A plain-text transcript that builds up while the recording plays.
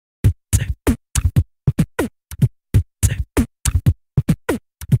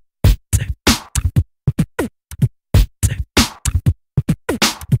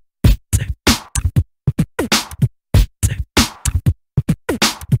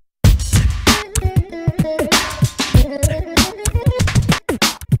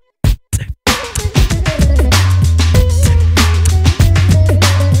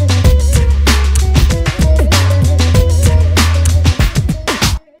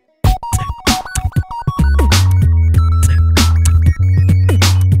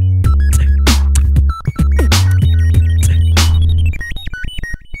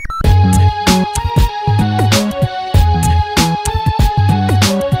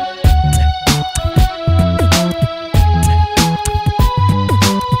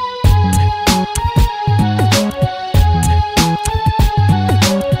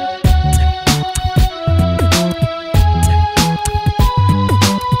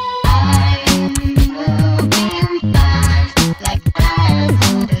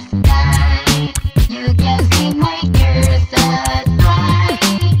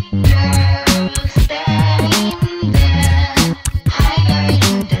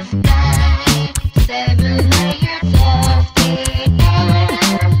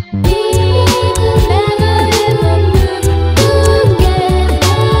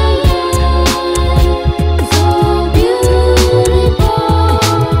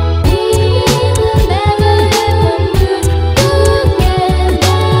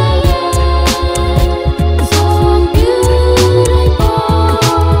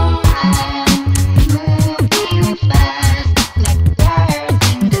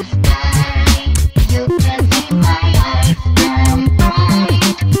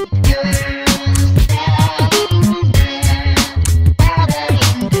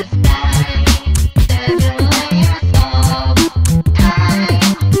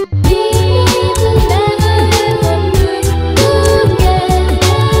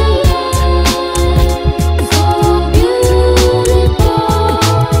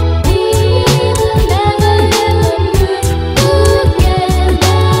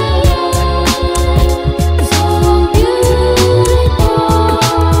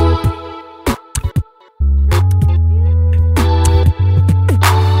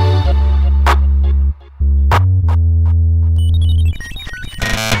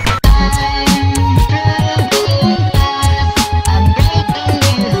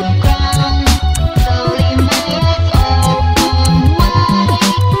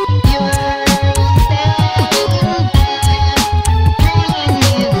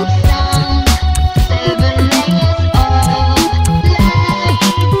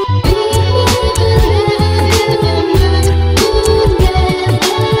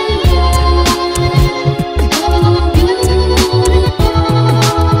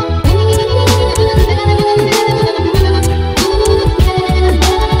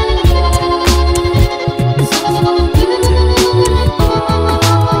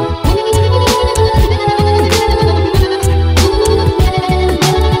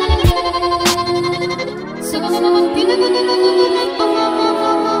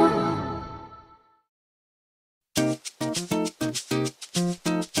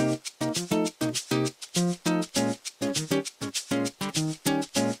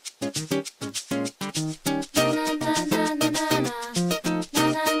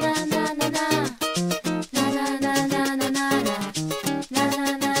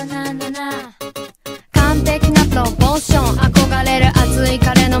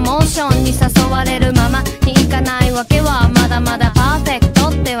に誘われるままにいかないわけはまだまだパーフェクト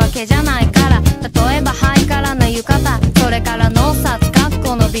ってわけじゃないから。例えばハイカラな浴衣、それからノーサツ格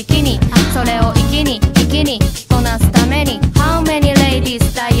好のビキニ、それを一気に着こなすために How many ladies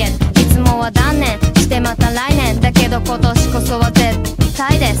diet、 いつもは断念してまた来年だけど今年こそは絶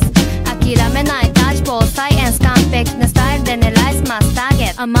対です。諦めないダッシュボールサイエンス、完璧なスタイルで狙いすますターゲ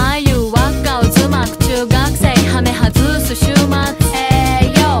ット。甘い誘惑が渦巻く中学生、ハメ外す週末、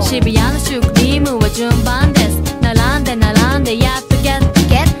渋谷のシュークリームは順番です。並んでやっとゲッ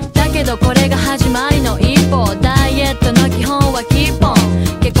トだけどこれが始まりの一歩。ダイエットの基本はキーポン、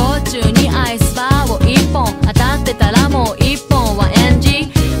下校中にアイスバーを1本、当たってたらもう1本は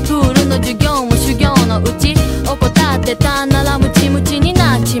NG。 プールの授業も修行のうち、怠ってたならムチムチに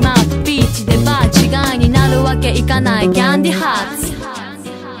なっちまう。ビーチでバー違いになるわけいかないキャンディハーツ。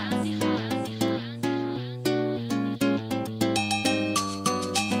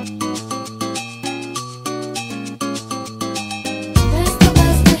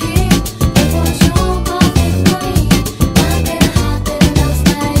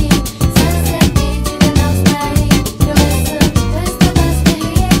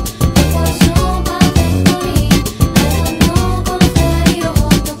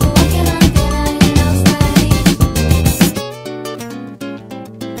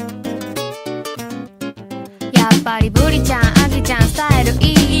やっぱりブリちゃんアギちゃんスタイル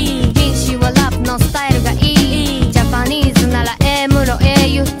いい、銀紙はラップのスタイルがいい。ジャパニーズならエムロ英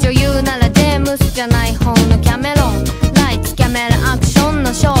雄、女優ならジェームスじゃない方のキャメロン。ライツキャメラアクション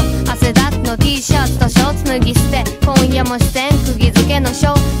のショー、汗だくの T シャツとショーツ脱ぎ捨て、今夜も視線釘付けのシ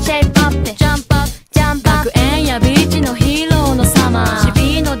ョー、シェイプアップでジャンプアップジャンプアップ。学園やビーチのヒーローのサマー、シ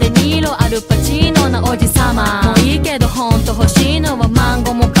ビーノでニーロアルパチーノなおじさま。もういいけどほんと欲しいのはマン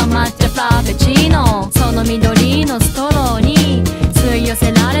ゴもかまっちゃフラペチーノ。その緑のストローに吸い寄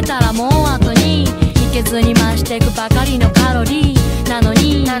せられたらもう後に行けずに増してくばかりの